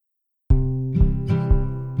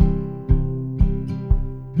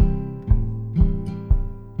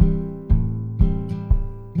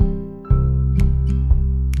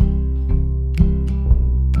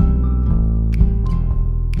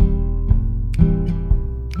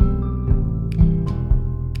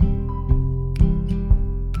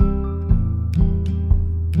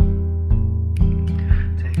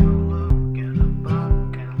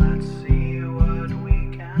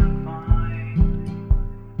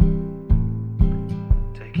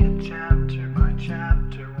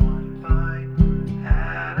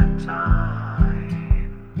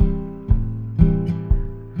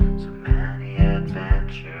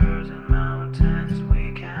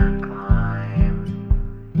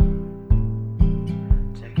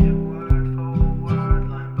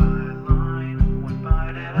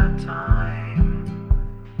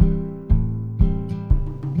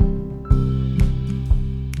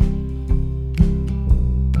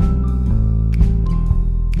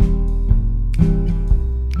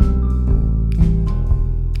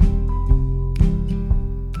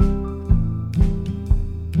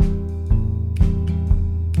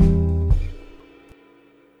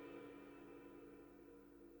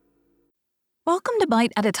Welcome to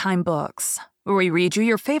Bite at a Time Books, where we read you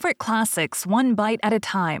your favorite classics one bite at a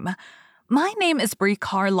time. My name is Brie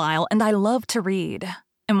Carlisle, and I love to read,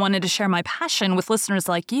 and wanted to share my passion with listeners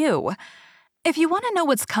like you. If you want to know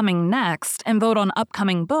what's coming next and vote on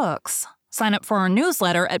upcoming books, sign up for our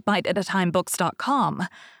newsletter at biteatatimebooks.com.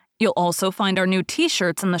 You'll also find our new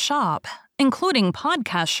t-shirts in the shop, including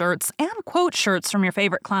podcast shirts and quote shirts from your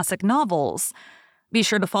favorite classic novels. Be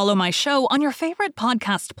sure to follow my show on your favorite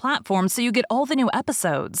podcast platform so you get all the new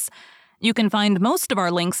episodes. You can find most of our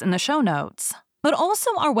links in the show notes, but also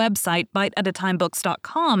our website,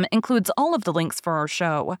 biteatatimebooks.com, includes all of the links for our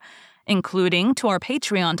show, including to our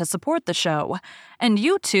Patreon to support the show, and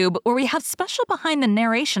YouTube, where we have special behind the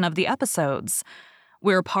narration of the episodes.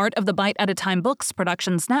 We're part of the Bite at a Time Books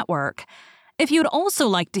Productions Network. If you'd also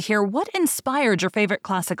like to hear what inspired your favorite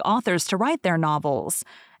classic authors to write their novels,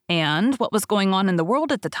 and what was going on in the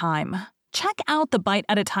world at the time, check out the Bite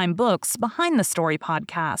at a Time Books Behind the Story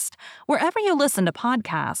podcast, wherever you listen to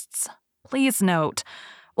podcasts. Please note,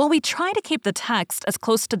 while we try to keep the text as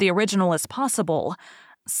close to the original as possible,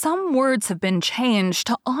 some words have been changed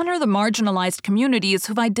to honor the marginalized communities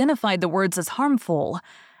who've identified the words as harmful,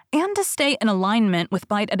 and to stay in alignment with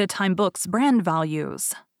Bite at a Time Books' brand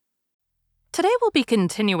values. Today we'll be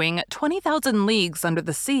continuing 20,000 Leagues Under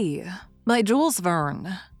the Sea by Jules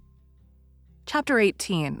Verne. Chapter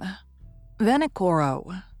 18.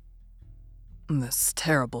 Vanikoro. This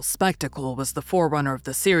terrible spectacle was the forerunner of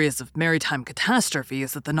the series of maritime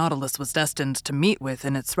catastrophes that the Nautilus was destined to meet with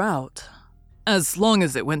in its route. As long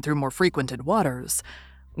as it went through more frequented waters,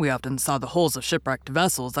 we often saw the hulls of shipwrecked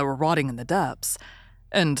vessels that were rotting in the depths,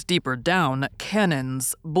 and deeper down,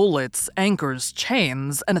 cannons, bullets, anchors,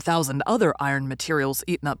 chains, and 1,000 other iron materials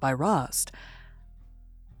eaten up by rust.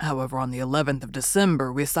 However, on the 11th of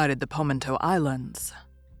December, we sighted the Pomento Islands,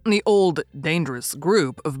 the old, dangerous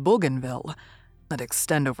group of Bougainville that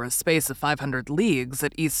extend over a space of 500 leagues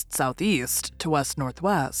at east-southeast to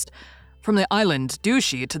west-northwest, from the island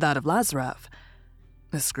Douchy to that of Lazarev.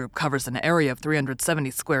 This group covers an area of 370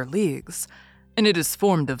 square leagues, and it is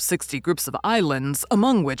formed of 60 groups of islands,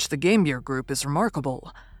 among which the Gambier group is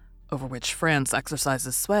remarkable, over which France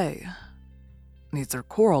exercises sway. These are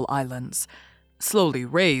coral islands, slowly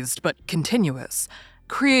raised but continuous,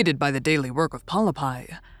 created by the daily work of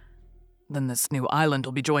polypi. Then this new island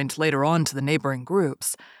will be joined later on to the neighboring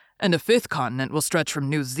groups, and a fifth continent will stretch from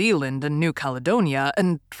New Zealand and New Caledonia,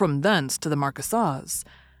 and from thence to the Marquesas.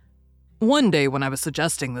 One day when I was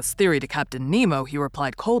suggesting this theory to Captain Nemo, he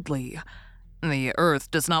replied coldly, "The Earth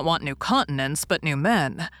does not want new continents, but new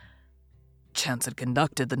men." Chance had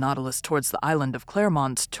conducted the Nautilus towards the island of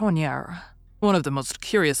Clermont-Tonnerre, one of the most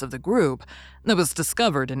curious of the group, that was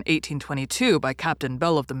discovered in 1822 by Captain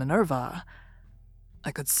Bell of the Minerva.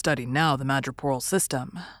 I could study now the madreporal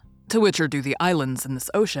system, to which are due the islands in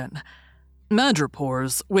this ocean.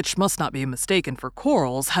 Madrepores, which must not be mistaken for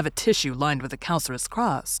corals, have a tissue lined with a calcareous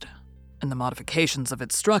crust, and the modifications of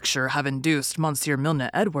its structure have induced Monsieur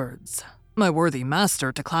Milne Edwards, my worthy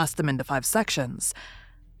master, to class them into 5 sections.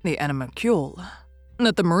 The animalcule,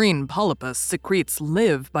 that the marine polypus secretes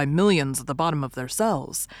live by millions at the bottom of their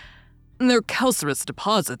cells. Their calcareous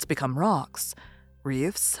deposits become rocks,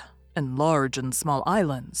 reefs, and large and small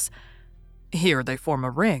islands. Here they form a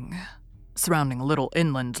ring, surrounding a little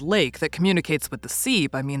inland lake that communicates with the sea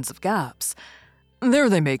by means of gaps. There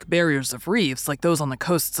they make barriers of reefs like those on the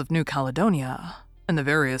coasts of New Caledonia and the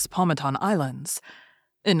various Pomaton Islands.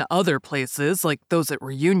 In other places, like those at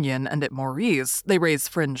Reunion and at Maurice, they raise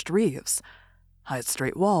fringed reefs, high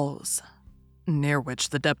straight walls, near which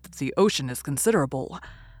the depth of the ocean is considerable.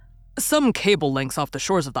 Some cable lengths off the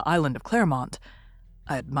shores of the island of Clermont.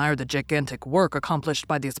 I admire the gigantic work accomplished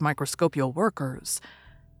by these microscopial workers.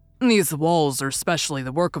 These walls are specially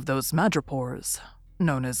the work of those madrepores,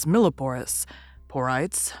 known as millepores,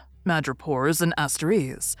 porites, madrepores, and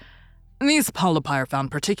asteres. These polypi are found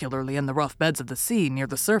particularly in the rough beds of the sea near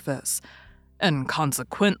the surface, and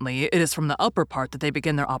consequently it is from the upper part that they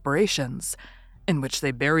begin their operations, in which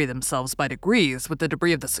they bury themselves by degrees with the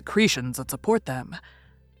debris of the secretions that support them.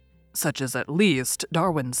 Such is at least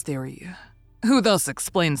Darwin's theory, who thus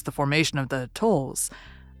explains the formation of the atolls,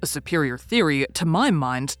 a superior theory, to my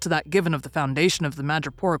mind, to that given of the foundation of the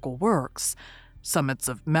madreporical works, summits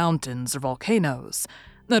of mountains or volcanoes,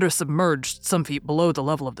 that are submerged some feet below the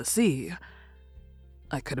level of the sea.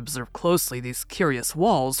 I could observe closely these curious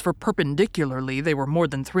walls, for perpendicularly they were more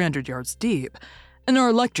than 300 yards deep, and our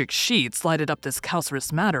electric sheets lighted up this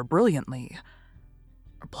calcareous matter brilliantly.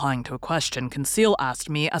 Replying to a question Conseil asked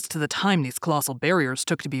me as to the time these colossal barriers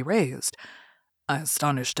took to be raised, I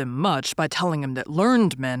astonished him much by telling him that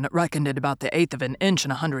learned men reckoned it about the eighth of an inch in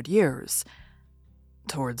 100 years.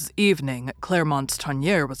 Towards evening,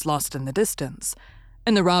 Clermont-Tonnerre was lost in the distance,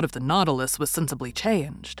 and the route of the Nautilus was sensibly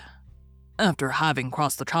changed. After having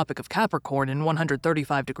crossed the Tropic of Capricorn in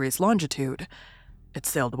 135 degrees longitude, it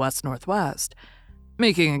sailed west-northwest,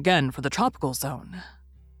 making again for the tropical zone.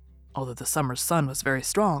 Although the summer sun was very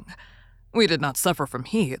strong, we did not suffer from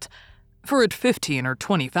heat, for at 15 or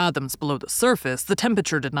 20 fathoms below the surface, the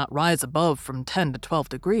temperature did not rise above from 10 to 12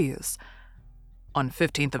 degrees. On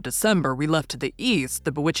 15th of December, we left to the east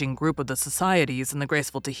the bewitching group of the Societies and the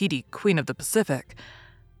graceful Tahiti, Queen of the Pacific.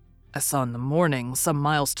 I saw in the morning, some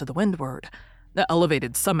miles to the windward, the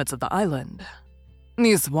elevated summits of the island.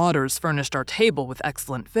 These waters furnished our table with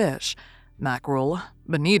excellent fish, mackerel,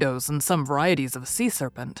 bonitos, and some varieties of sea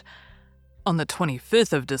serpent. On the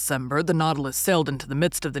 25th of December, the Nautilus sailed into the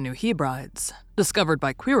midst of the New Hebrides, discovered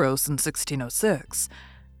by Quiros in 1606,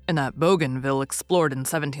 and that Bougainville explored in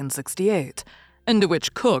 1768, and to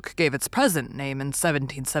which Cook gave its present name in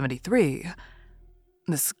 1773.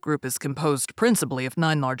 This group is composed principally of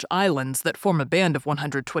 9 large islands that form a band of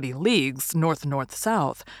 120 leagues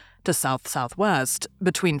north-north-south to south-southwest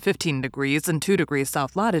between 15 degrees and 2 degrees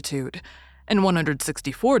south latitude, and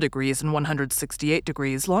 164 degrees and 168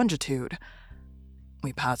 degrees longitude.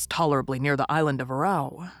 We passed tolerably near the island of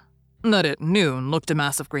Arao, that at noon looked a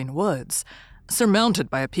mass of green woods, surmounted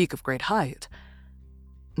by a peak of great height.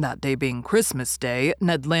 That day being Christmas Day,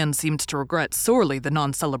 Ned Land seemed to regret sorely the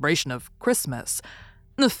non-celebration of Christmas,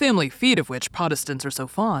 the family feast of which Protestants are so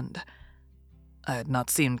fond. I had not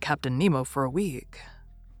seen Captain Nemo for a week,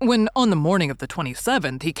 when on the morning of the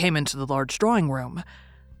 27th he came into the large drawing room,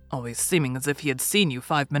 always seeming as if he had seen you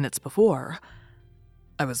 5 minutes before.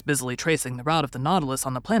 I was busily tracing the route of the Nautilus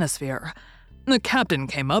on the planisphere. The captain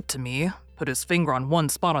came up to me, put his finger on one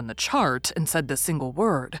spot on the chart, and said this single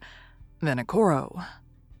word, Vanikoro.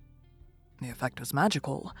 The effect was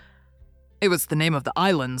magical. It was the name of the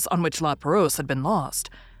islands on which La Pérouse had been lost.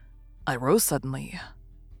 I rose suddenly.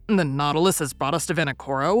 "The Nautilus has brought us to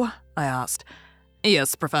Vanikoro?" I asked.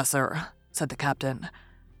 "Yes, Professor," said the captain.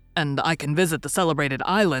 "And I can visit the celebrated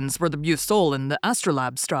islands where the Boussole and the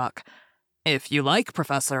Astrolabe struck. If you like,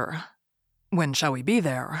 Professor." "When shall we be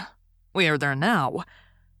there?" "We are there now."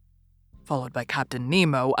 Followed by Captain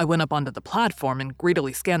Nemo, I went up onto the platform and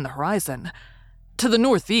greedily scanned the horizon. To the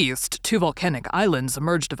northeast, 2 volcanic islands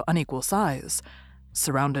emerged of unequal size,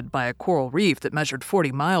 surrounded by a coral reef that measured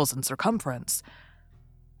 40 miles in circumference.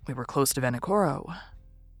 We were close to Vanikoro,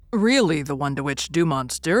 really the one to which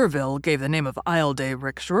Dumont d'Urville gave the name of Isle de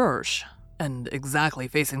Recherche, and exactly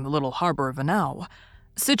facing the little harbor of Vanau,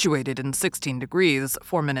 situated in 16 degrees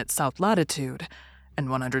 4 minutes south latitude and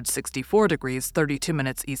 164 degrees 32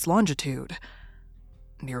 minutes east longitude.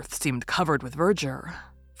 The earth seemed covered with verdure,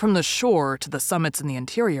 from the shore to the summits in the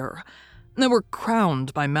interior, that were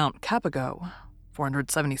crowned by Mount Capago,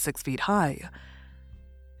 476 feet high.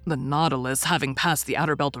 The Nautilus, having passed the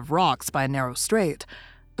outer belt of rocks by a narrow strait,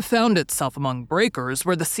 found itself among breakers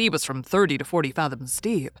where the sea was from 30 to 40 fathoms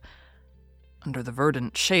deep. Under the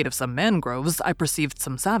verdant shade of some mangroves, I perceived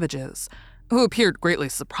some savages, who appeared greatly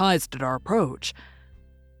surprised at our approach.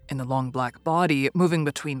 In the long black body, moving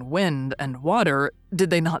between wind and water, did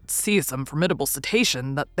they not see some formidable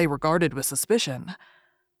cetacean that they regarded with suspicion?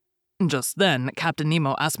 Just then, Captain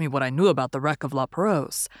Nemo asked me what I knew about the wreck of La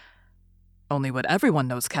Pérouse. "Only what everyone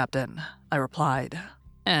knows, Captain," I replied.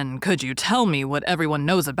 "And could you tell me what everyone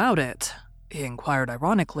knows about it?" he inquired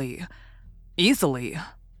ironically. "Easily."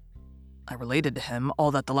 I related to him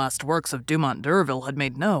all that the last works of Dumont d'Urville had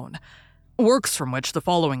made known, works from which the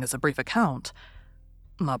following is a brief account.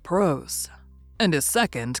 La Pérouse and his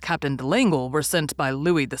second, Captain de Langle, were sent by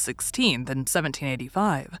Louis XVI in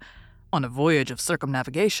 1785 on a voyage of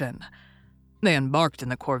circumnavigation. They embarked in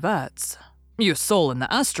the corvettes, Boussole and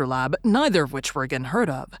the Astrolabe, neither of which were again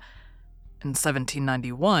heard of. In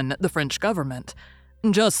 1791, the French government,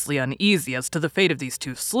 justly uneasy as to the fate of these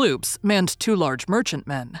 2 sloops, manned 2 large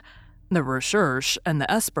merchantmen, the Recherche and the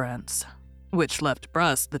Espérance, which left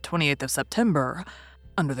Brest the 28th of September,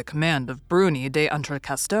 under the command of Bruni de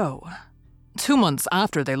Entrecasteaux. 2 months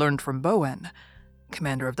after, they learned from Bowen,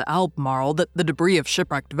 commander of the Albemarle, that the debris of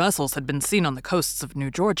shipwrecked vessels had been seen on the coasts of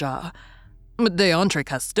New Georgia. But de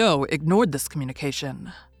Entrecasteaux ignored this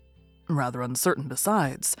communication, rather uncertain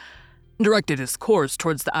besides, directed his course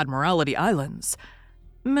towards the Admiralty Islands,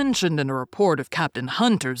 mentioned in a report of Captain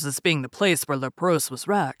Hunter's as being the place where La Pérouse was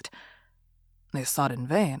wrecked. They sought in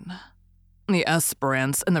vain. The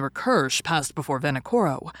Espérance and the Recherche passed before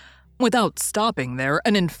Vanikoro, without stopping there,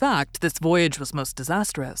 and in fact this voyage was most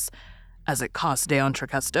disastrous, as it cost de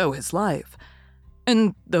Entrecasteaux his life,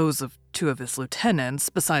 and those of 2 of his lieutenants,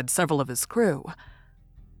 besides several of his crew.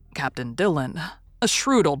 Captain Dillon, A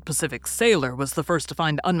shrewd old Pacific sailor was the first to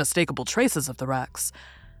find unmistakable traces of the wrecks.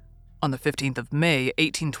 On the 15th of May,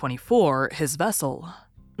 1824, his vessel,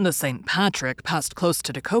 the St. Patrick, passed close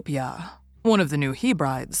to Tikopia, one of the New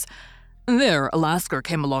Hebrides. There, a Lascar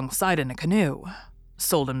came alongside in a canoe,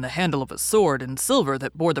 sold him the handle of a sword in silver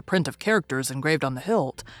that bore the print of characters engraved on the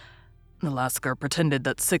hilt. The Lascar pretended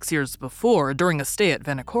that 6 years before, during a stay at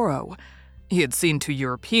Vanikoro, he had seen 2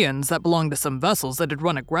 Europeans that belonged to some vessels that had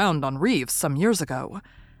run aground on reefs some years ago.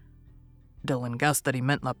 Dillon guessed that he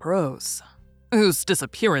meant La Pérouse, whose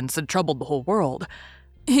disappearance had troubled the whole world.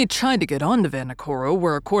 He tried to get on to Vanikoro,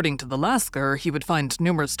 where, according to the Lascar, he would find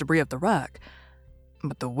numerous debris of the wreck,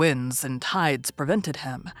 but the winds and tides prevented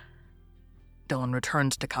him. Dillon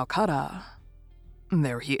returned to Calcutta.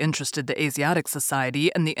 There he interested the Asiatic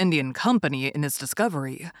Society and the Indian Company in his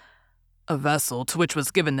discovery. A vessel to which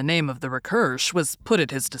was given the name of the Recherche was put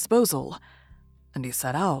at his disposal, and he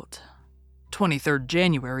set out. 23rd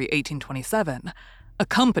January 1827,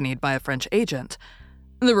 accompanied by a French agent.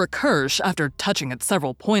 The Recherche, after touching at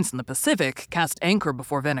several points in the Pacific, cast anchor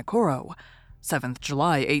before Vanikoro, 7th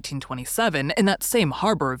July 1827, in that same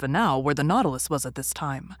harbor of Vanau where the Nautilus was at this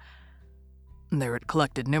time. There it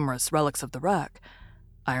collected numerous relics of the wreck: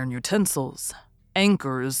 iron utensils,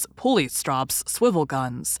 anchors, pulley strops, swivel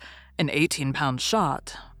guns, an 18-pound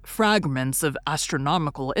shot, fragments of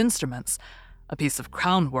astronomical instruments, a piece of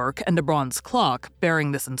crown work, and a bronze clock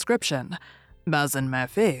bearing this inscription, Bazin ma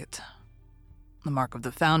fête, the mark of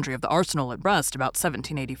the foundry of the arsenal at Brest about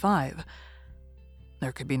 1785.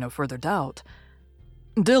 There could be no further doubt.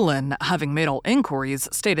 Dillon, having made all inquiries,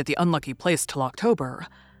 stayed at the unlucky place till October.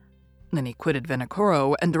 Then he quitted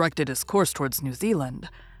Vanikoro and directed his course towards New Zealand,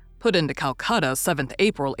 put into Calcutta 7th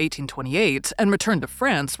April 1828, and returned to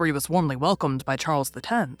France, where he was warmly welcomed by Charles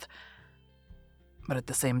X. But at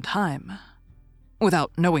the same time,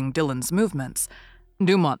 without knowing Dillon's movements,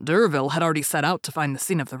 Dumont d'Urville had already set out to find the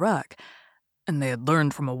scene of the wreck, and they had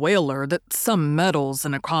learned from a whaler that some medals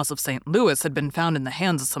and a cross of St. Louis had been found in the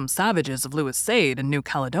hands of some savages of Louis Sade in New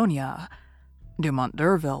Caledonia. Dumont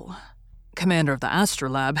d'Urville, commander of the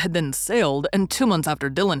Astrolabe, had then sailed, and 2 months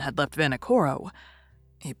after Dillon had left Vanikoro,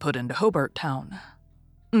 he put into Hobart Town.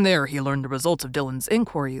 There he learned the results of Dillon's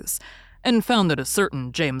inquiries, and found that a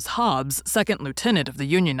certain James Hobbs, second lieutenant of the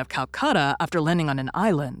Union of Calcutta, after landing on an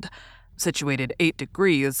island, situated 8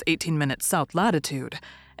 degrees 18 minutes south latitude,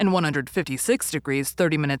 and 156 degrees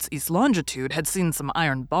 30 minutes east longitude, had seen some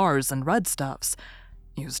iron bars and red stuffs,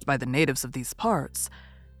 used by the natives of these parts.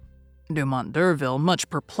 Dumont d'Urville, much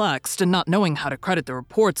perplexed and not knowing how to credit the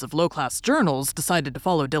reports of low-class journals, decided to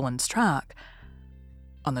follow Dillon's track.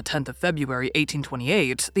 On the 10th of February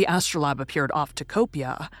 1828, the Astrolabe appeared off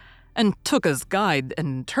Tikopia, and took as guide and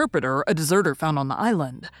interpreter a deserter found on the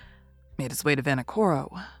island, made his way to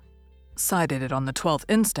Vanikoro, sighted it on the 12th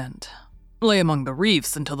instant, lay among the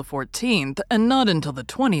reefs until the 14th, and not until the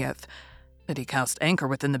 20th did he cast anchor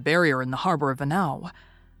within the barrier in the harbor of Vanau.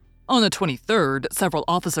 On the 23rd, several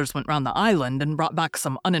officers went round the island and brought back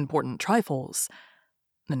some unimportant trifles.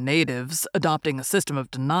 The natives, adopting a system of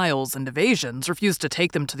denials and evasions, refused to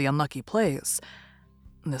take them to the unlucky place.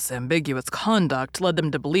 This ambiguous conduct led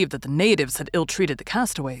them to believe that the natives had ill-treated the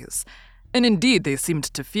castaways, and indeed they seemed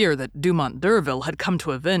to fear that Dumont d'Urville had come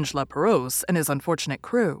to avenge La Pérouse and his unfortunate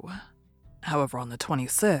crew. However, on the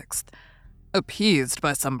 26th, appeased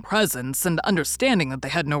by some presents and understanding that they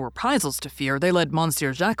had no reprisals to fear, they led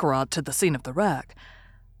Monsieur Jacquerat to the scene of the wreck.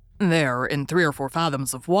 There, in 3 or 4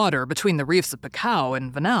 fathoms of water between the reefs of Picao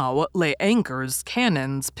and Vanau, lay anchors,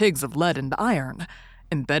 cannons, pigs of lead and iron,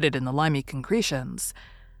 embedded in the limy concretions.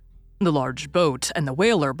 The large boat and the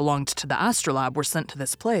whaler belonged to the Astrolabe were sent to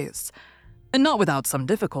this place, and not without some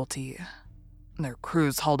difficulty. Their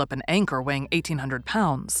crews hauled up an anchor weighing 1,800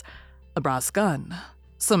 pounds, a brass gun,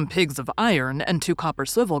 some pigs of iron, and 2 copper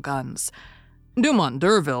swivel guns. Dumont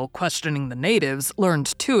d'Urville, questioning the natives,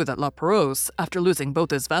 learned too that La Pérouse, after losing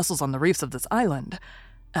both his vessels on the reefs of this island,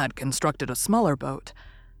 had constructed a smaller boat,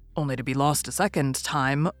 only to be lost a second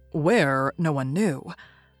time, where no one knew.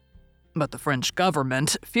 But the French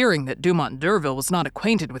government, fearing that Dumont d'Urville was not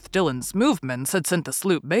acquainted with Dillon's movements, had sent the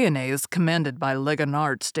sloop Bayonnaise, commanded by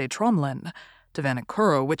Legonard de Tromelin, to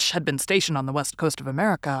Vanikoro, which had been stationed on the west coast of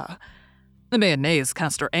America. The Bayonnaise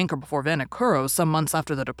cast her anchor before Vanikoro some months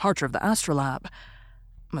after the departure of the Astrolabe,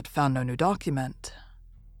 but found no new document,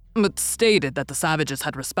 but stated that the savages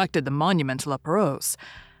had respected the monument to La Pérouse.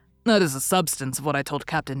 That is the substance of what I told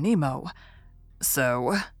Captain Nemo.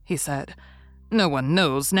 So, he said, no one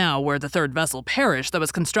knows now where the 3rd vessel perished that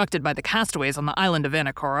was constructed by the castaways on the island of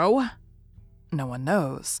Vanikoro. No one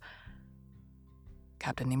knows.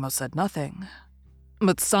 Captain Nemo said nothing.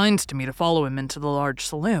 but signed to me to follow him into the large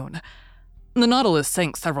saloon. The Nautilus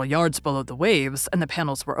sank several yards below the waves, and the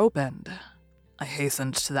panels were opened. I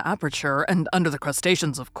hastened to the aperture, and under the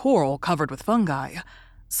crustaceans of coral covered with fungi,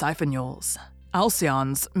 siphonules,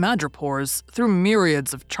 alcyons, madrepores, through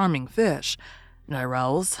myriads of charming fish,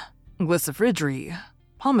 gyrelles, glycifridri,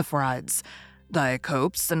 palmiferides,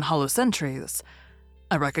 diacopes, and holocentries.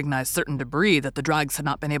 I recognized certain debris that the drags had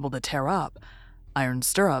not been able to tear up: iron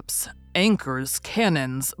stirrups, anchors,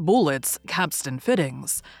 cannons, bullets, capstan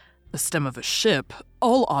fittings, the stem of a ship,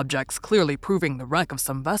 all objects clearly proving the wreck of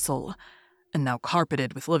some vessel, and now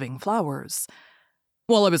carpeted with living flowers.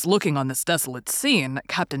 While I was looking on this desolate scene,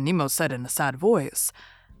 Captain Nemo said in a sad voice,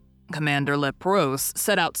 "Commander Le Proce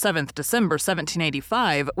set out 7th December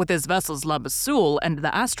 1785 with his vessels La Bassoule and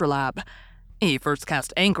the Astrolabe. He first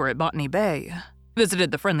cast anchor at Botany Bay,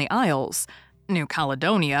 visited the Friendly Isles, New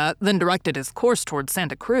Caledonia, then directed his course towards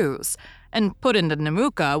Santa Cruz, and put into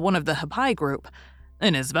Nemuka, one of the Happai group.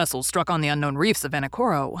 Then his vessel struck on the unknown reefs of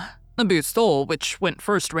Vanikoro. The Boussole, which went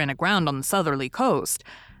first, ran aground on the southerly coast.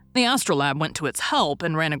 The Astrolabe went to its help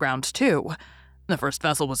and ran aground too. The first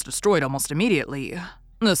vessel was destroyed almost immediately.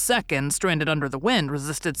 The second, stranded under the wind,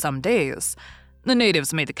 resisted some days. The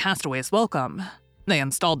natives made the castaways welcome. They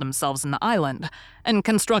installed themselves in the island and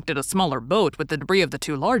constructed a smaller boat with the debris of the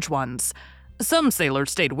two large ones. Some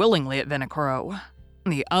sailors stayed willingly at Vanikoro.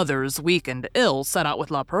 The others, weak and ill, set out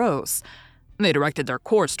with La Proce. They directed their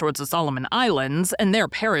course towards the Solomon Islands, and there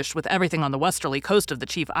perished with everything on the westerly coast of the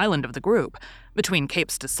chief island of the group, between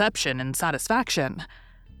Capes Deception and Satisfaction."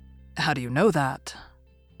 "How do you know that?"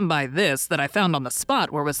 "By this that I found on the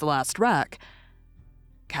spot where was the last wreck."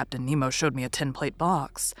 Captain Nemo showed me a tin plate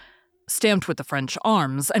box, stamped with the French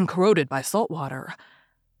arms and corroded by salt water.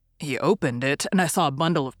 He opened it, and I saw a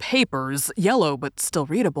bundle of papers, yellow but still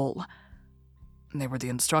readable. They were the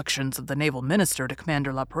instructions of the naval minister to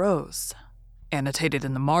Commander La Proce, annotated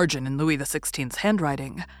in the margin in Louis XVI's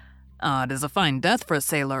handwriting. "It is a fine death for a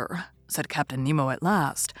sailor," said Captain Nemo at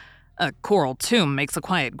last. "A coral tomb makes a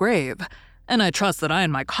quiet grave, and I trust that I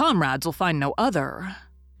and my comrades will find no other."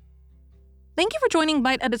 Thank you for joining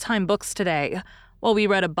Bite at a Time Books today, while we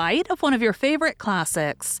read a bite of one of your favorite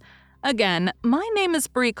classics. Again, my name is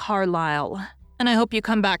Brie Carlisle, and I hope you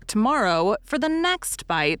come back tomorrow for the next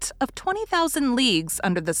bite of 20,000 Leagues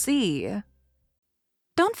Under the Sea.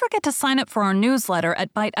 Don't forget to sign up for our newsletter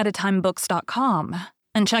at biteatatimebooks.com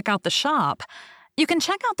and check out the shop. You can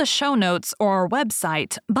check out the show notes or our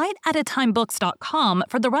website, biteatatimebooks.com,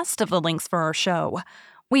 for the rest of the links for our show.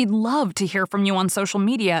 We'd love to hear from you on social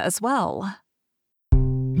media as well.